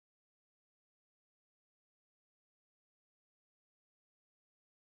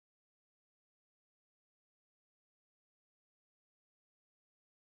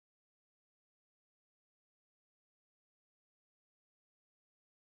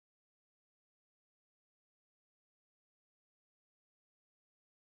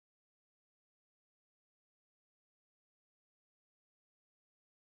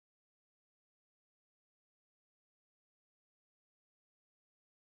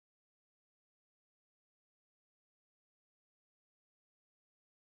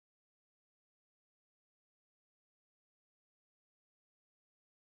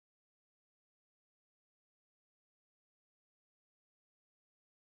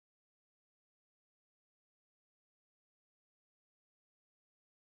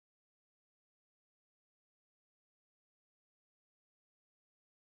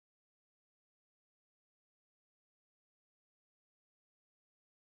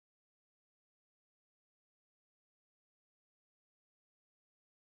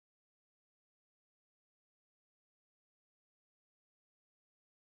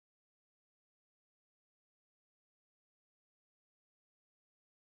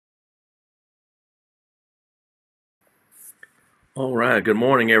All right, good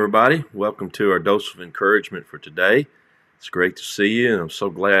morning, everybody. Welcome to our dose of encouragement for today. It's great to see you, and I'm so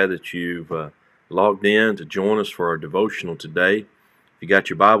glad that you've logged in to join us for our devotional today. If you got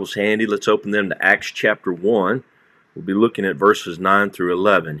your Bibles handy, let's open them to Acts chapter 1. We'll be looking at verses 9 through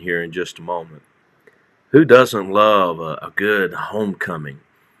 11 here in just a moment. Who doesn't love a good homecoming?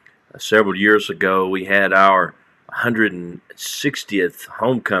 Several years ago, we had our 160th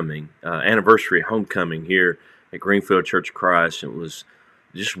homecoming, anniversary homecoming here at Greenfield Church of Christ. It was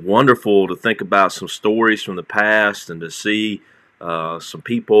just wonderful to think about some stories from the past and to see some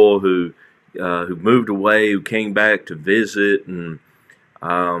people who moved away, who came back to visit. And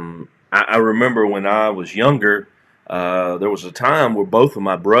I remember when I was younger, there was a time where both of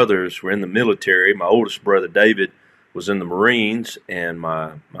my brothers were in the military. My oldest brother, David, was in the Marines, and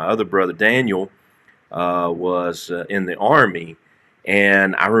my other brother, Daniel, was in the Army.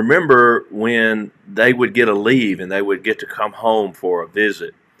 And I remember when they would get a leave and they would get to come home for a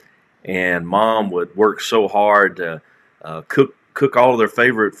visit, and Mom would work so hard to cook all of their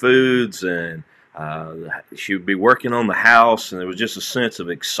favorite foods, and she would be working on the house, and there was just a sense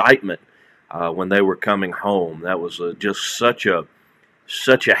of excitement when they were coming home. That was just such a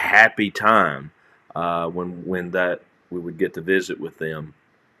happy time when that we would get to visit with them.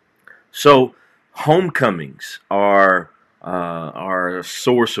 So homecomings are a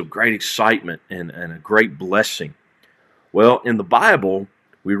source of great excitement and a great blessing. Well, in the Bible,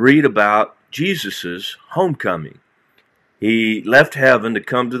 we read about Jesus' homecoming. He left heaven to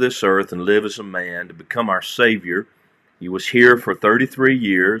come to this earth and live as a man to become our Savior. He was here for 33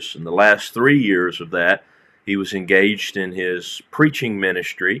 years, and the last 3 years of that, he was engaged in his preaching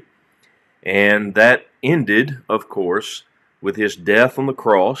ministry. And that ended, of course, with his death on the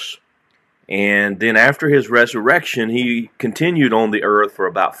cross. And then after his resurrection, he continued on the earth for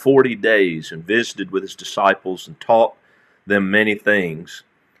about 40 days and visited with his disciples and taught them many things.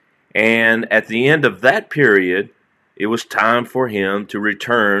 And at the end of that period, it was time for him to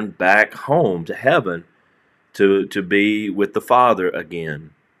return back home to heaven to be with the Father again.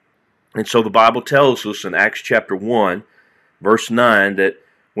 And so the Bible tells us in Acts chapter 1, verse 9, that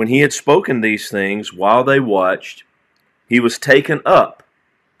when he had spoken these things while they watched, he was taken up,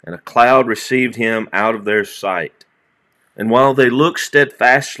 and a cloud received him out of their sight. And while they looked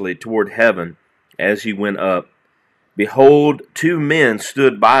steadfastly toward heaven as he went up, behold, two men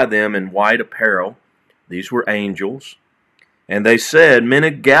stood by them in white apparel. These were angels. And they said, Men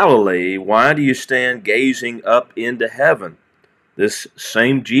of Galilee, why do you stand gazing up into heaven? This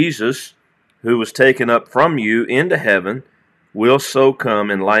same Jesus, who was taken up from you into heaven, will so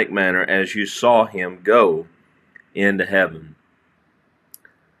come in like manner as you saw him go into heaven.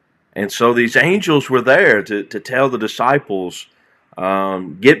 And so these angels were there to tell the disciples,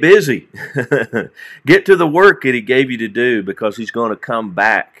 get busy, get to the work that he gave you to do, because he's going to come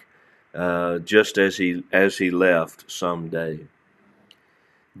back just as he left someday.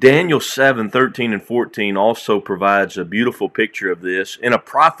 Daniel 7:13 and 14 also provides a beautiful picture of this in a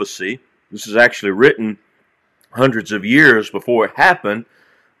prophecy. This is actually written hundreds of years before it happened,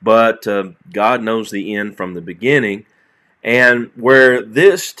 but God knows the end from the beginning. And where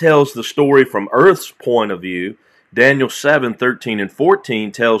this tells the story from earth's point of view, Daniel 7:13 and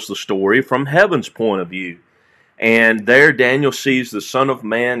 14 tells the story from heaven's point of view. And there Daniel sees the Son of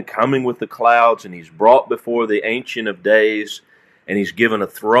Man coming with the clouds, and he's brought before the Ancient of Days, and he's given a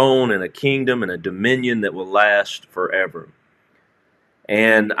throne and a kingdom and a dominion that will last forever.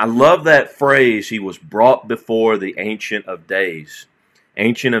 And I love that phrase, he was brought before the Ancient of Days.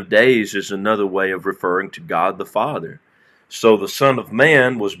 Ancient of Days is another way of referring to God the Father. So the Son of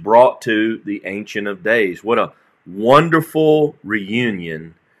Man was brought to the Ancient of Days. What a wonderful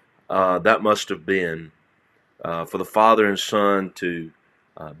reunion that must have been for the Father and Son to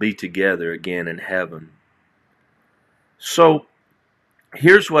be together again in heaven. So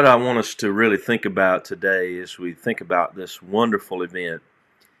here's what I want us to really think about today as we think about this wonderful event.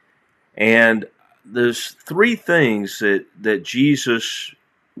 And there's three things that Jesus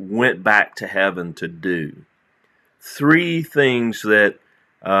went back to heaven to do. Three things that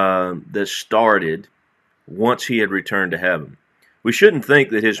started once he had returned to heaven. We shouldn't think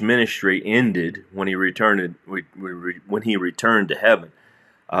that his ministry ended when he returned to heaven.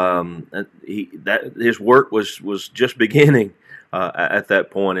 His work was just beginning at that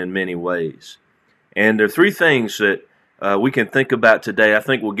point in many ways. And there are three things that we can think about today. I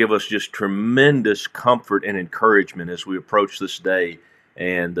think will give us just tremendous comfort and encouragement as we approach this day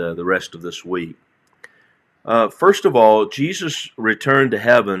and the rest of this week. First of all, Jesus returned to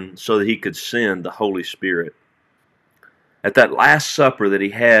heaven so that he could send the Holy Spirit. At that Last Supper that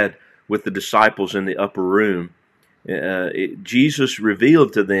he had with the disciples in the upper room, Jesus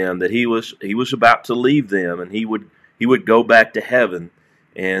revealed to them that he was about to leave them, and he would go back to heaven,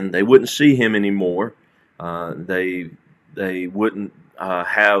 and they wouldn't see him anymore. They wouldn't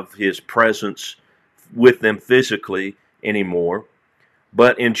have his presence with them physically anymore.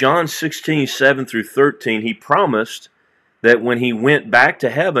 But in John 16:7-13, he promised that when he went back to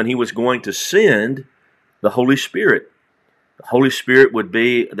heaven, he was going to send the Holy Spirit. The Holy Spirit would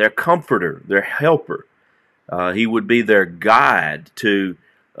be their comforter, their helper. He would be their guide to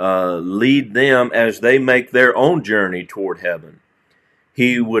lead them as they make their own journey toward heaven.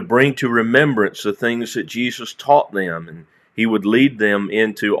 He would bring to remembrance the things that Jesus taught them, and he would lead them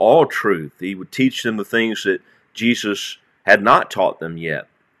into all truth. He would teach them the things that Jesus had not taught them yet.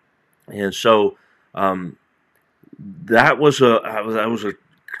 And so that was a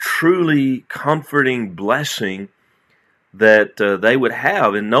truly comforting blessing that they would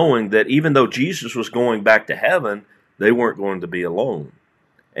have in knowing that even though Jesus was going back to heaven, they weren't going to be alone,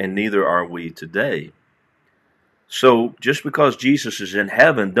 and neither are we today. So just because Jesus is in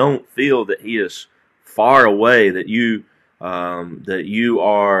heaven, don't feel that he is far away, that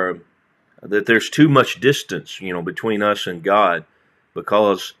there's too much distance, between us and God,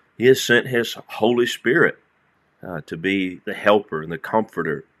 because he has sent his Holy Spirit to be the helper and the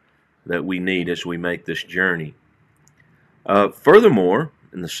comforter that we need as we make this journey. Furthermore,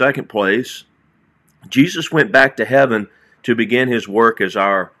 in the second place, Jesus went back to heaven to begin his work as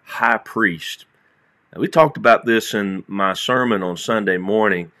our high priest. Now, we talked about this in my sermon on Sunday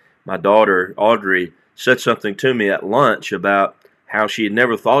morning. My daughter, Audrey, said something to me at lunch about how she had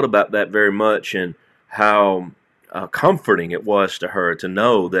never thought about that very much, and how comforting it was to her to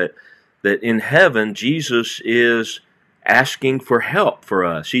know that in heaven, Jesus is asking for help for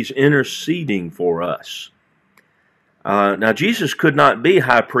us. He's interceding for us. Now, Jesus could not be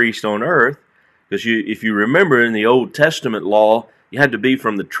high priest on earth, because if you remember in the Old Testament law, you had to be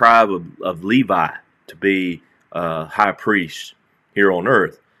from the tribe of Levi to be high priest here on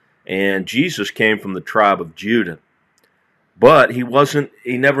earth. And Jesus came from the tribe of Judah. But he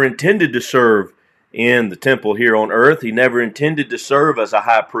never intended to serve in the temple here on earth. He never intended to serve as a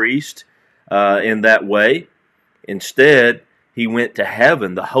high priest in that way. Instead, he went to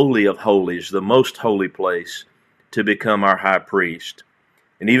heaven, the Holy of Holies, the most holy place, to become our high priest.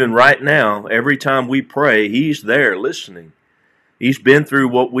 And even right now, every time we pray, he's there listening. He's been through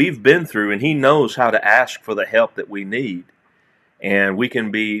what we've been through, and he knows how to ask for the help that we need. And we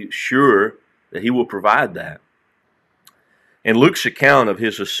can be sure that he will provide that. In Luke's account of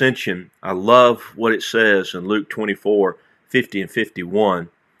his ascension, I love what it says in Luke 24:50 and 51.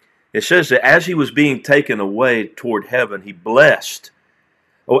 It says that as he was being taken away toward heaven, he blessed.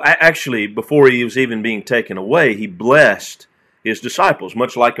 Actually, before he was even being taken away, he blessed his disciples,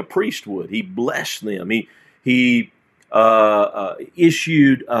 much like a priest would. He blessed them. He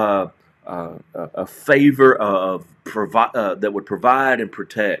issued a favor that would provide and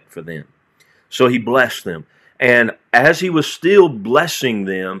protect for them. So he blessed them. And as he was still blessing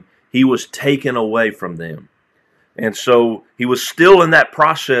them, he was taken away from them. And so he was still in that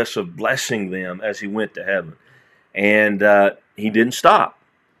process of blessing them as he went to heaven. And he didn't stop.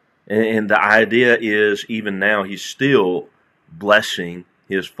 And the idea is, even now, he's still blessing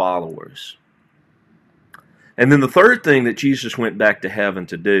his followers. And then the third thing that Jesus went back to heaven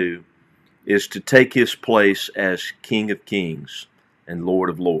to do is to take his place as King of Kings and Lord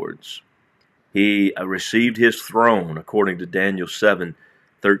of Lords. He received his throne, according to Daniel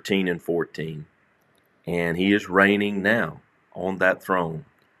 7:13 and 14. And he is reigning now on that throne.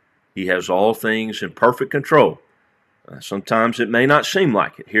 He has all things in perfect control. Sometimes it may not seem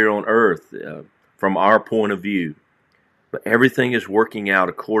like it here on earth from our point of view, but everything is working out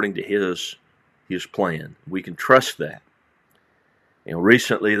according to his plan. We can trust that.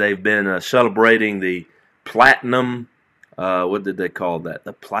 Recently they've been celebrating the platinum, what did they call that?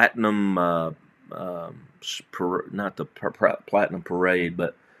 The platinum, not the platinum parade,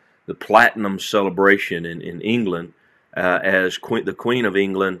 but the platinum celebration in England, as the Queen of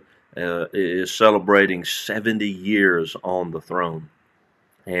England is celebrating 70 years on the throne.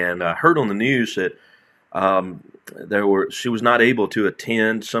 And I heard on the news that she was not able to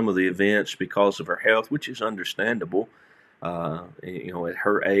attend some of the events because of her health, which is understandable. At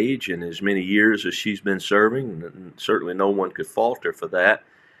her age and as many years as she's been serving, and certainly no one could fault her for that.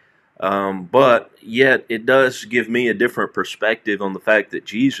 But yet it does give me a different perspective on the fact that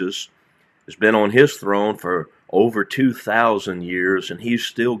Jesus has been on his throne for over 2,000 years, and he's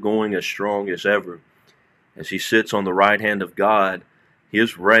still going as strong as ever. As he sits on the right hand of God,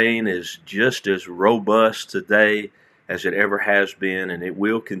 his reign is just as robust today as it ever has been, and it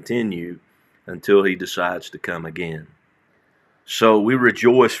will continue until he decides to come again. So we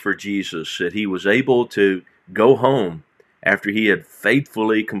rejoice for Jesus that he was able to go home after he had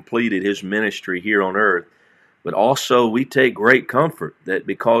faithfully completed his ministry here on earth. But also we take great comfort that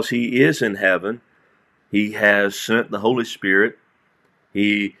because he is in heaven, he has sent the Holy Spirit.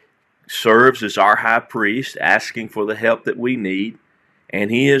 He serves as our high priest, asking for the help that we need.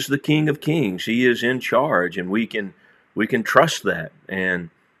 And he is the King of Kings. He is in charge, and we can trust that and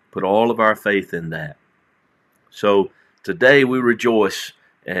put all of our faith in that. So today we rejoice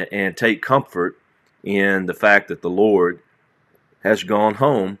and take comfort in the fact that the Lord has gone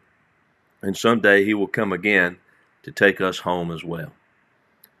home, and someday he will come again to take us home as well.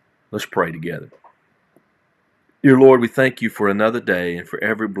 Let's pray together. Dear Lord, we thank you for another day and for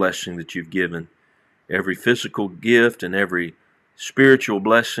every blessing that you've given, every physical gift and every spiritual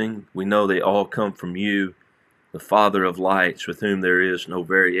blessing. We know they all come from you, the Father of lights, with whom there is no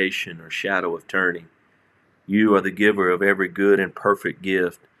variation or shadow of turning. You are the giver of every good and perfect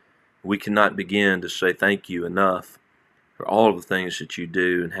gift. We cannot begin to say thank you enough for all of the things that you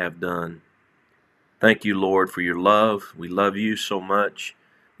do and have done. Thank you, Lord, for your love. We love you so much.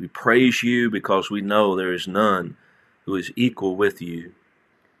 We praise you because we know there is none who is equal with you.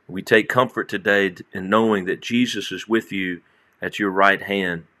 We take comfort today in knowing that Jesus is with you at your right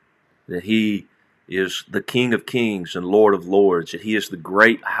hand, that he is the King of Kings and Lord of Lords, that he is the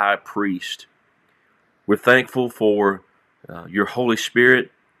great high priest. We're thankful for your Holy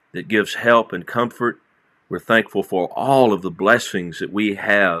Spirit that gives help and comfort. We're thankful for all of the blessings that we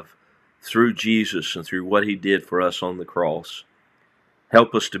have through Jesus and through what he did for us on the cross.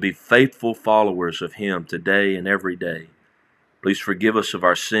 Help us to be faithful followers of him today and every day. Please forgive us of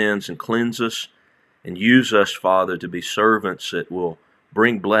our sins and cleanse us, and use us, Father, to be servants that will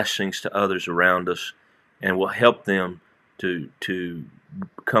bring blessings to others around us and will help them to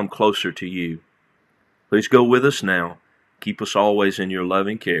come closer to you. Please go with us now. Keep us always in your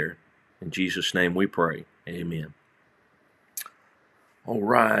loving care. In Jesus' name we pray. Amen. All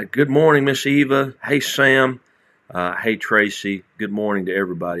right. Good morning, Miss Eva. Hey, Sam. Hey, Tracy. Good morning to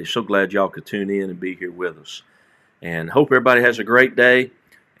everybody. So glad y'all could tune in and be here with us. And hope everybody has a great day,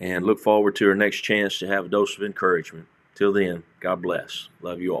 and look forward to our next chance to have a dose of encouragement. Till then, God bless.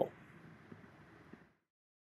 Love you all.